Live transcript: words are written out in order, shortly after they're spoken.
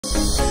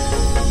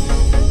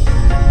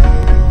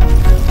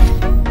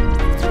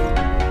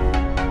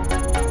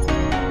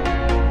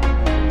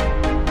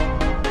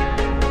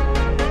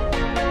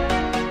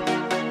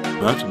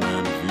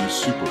Batman v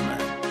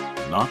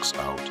Superman knocks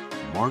out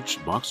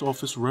March box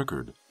office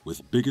record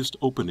with biggest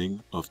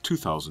opening of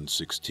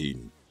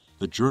 2016.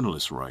 The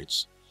journalist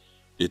writes,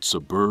 "It's a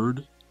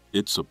bird,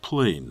 it's a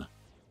plane,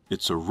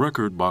 it's a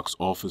record box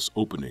office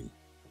opening."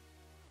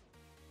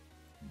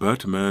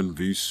 Batman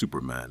v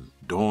Superman: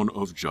 Dawn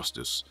of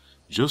Justice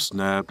just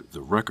nabbed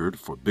the record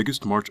for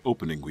biggest March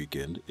opening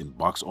weekend in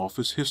box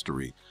office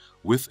history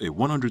with a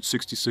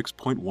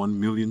 $166.1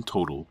 million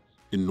total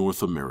in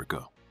North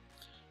America.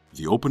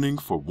 The opening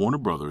for Warner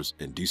Bros.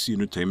 And DC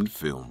Entertainment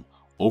Film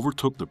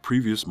overtook the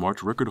previous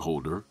March record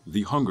holder,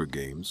 The Hunger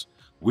Games,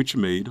 which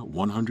made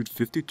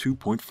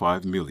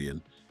 $152.5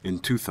 million in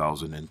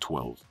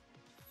 2012.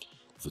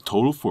 The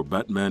total for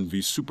Batman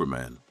v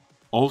Superman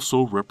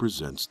also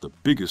represents the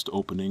biggest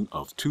opening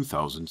of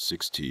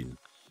 2016,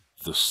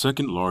 the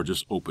second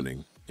largest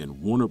opening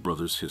in Warner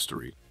Bros.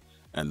 History,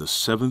 and the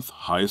seventh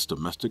highest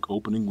domestic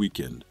opening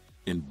weekend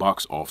in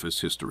box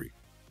office history.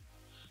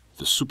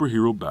 The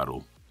superhero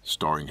battle,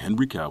 starring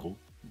Henry Cavill,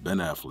 Ben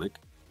Affleck,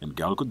 and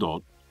Gal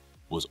Gadot,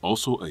 was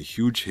also a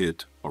huge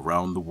hit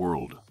around the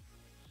world.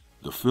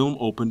 The film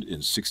opened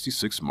in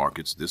 66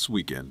 markets this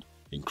weekend,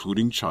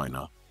 including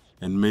China,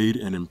 and made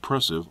an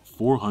impressive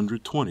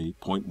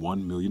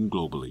 $420.1 million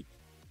globally.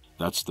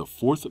 That's the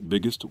fourth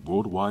biggest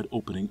worldwide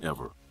opening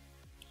ever.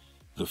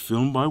 The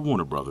film by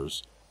Warner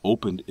Bros.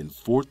 Opened in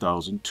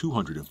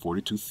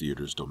 4,242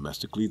 theaters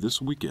domestically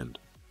this weekend.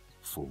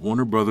 For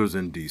Warner Bros.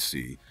 And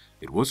DC,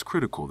 it was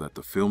critical that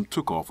the film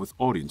took off with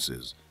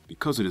audiences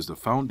because it is the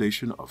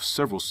foundation of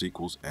several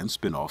sequels and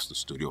spin-offs the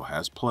studio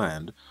has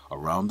planned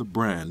around the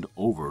brand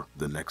over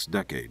the next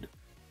decade.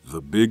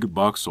 The big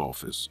box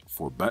office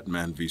for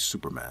Batman v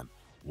Superman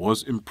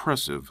was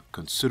impressive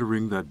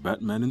considering that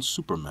Batman and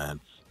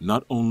Superman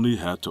not only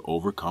had to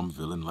overcome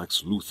villain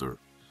Lex Luthor,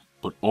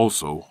 but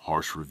also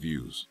harsh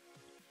reviews.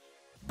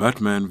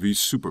 Batman v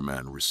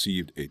Superman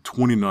received a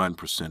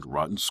 29%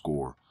 rotten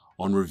score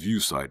on review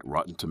site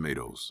Rotten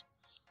Tomatoes.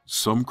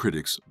 Some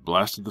critics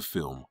blasted the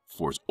film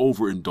for its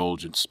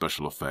overindulgent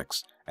special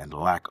effects and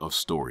lack of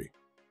story.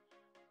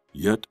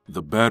 Yet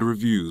the bad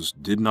reviews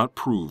did not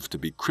prove to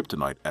be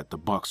kryptonite at the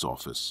box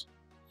office.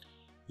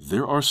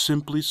 There are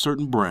simply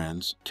certain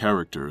brands,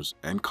 characters,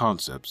 and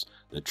concepts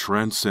that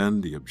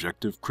transcend the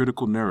objective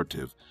critical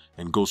narrative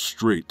and go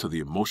straight to the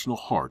emotional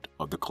heart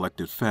of the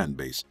collective fan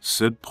base,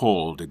 said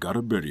Paul de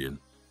Garabedian,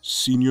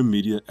 senior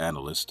media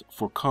analyst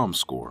for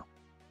ComScore.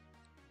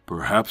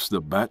 Perhaps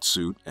the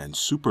Batsuit and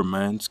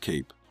Superman's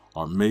cape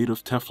are made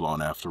of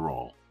Teflon after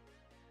all.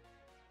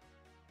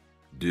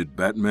 Did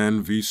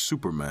Batman v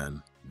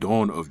Superman: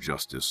 Dawn of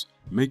Justice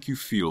make you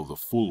feel the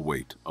full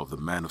weight of the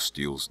Man of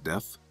Steel's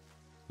death?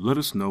 Let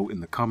us know in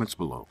the comments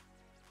below.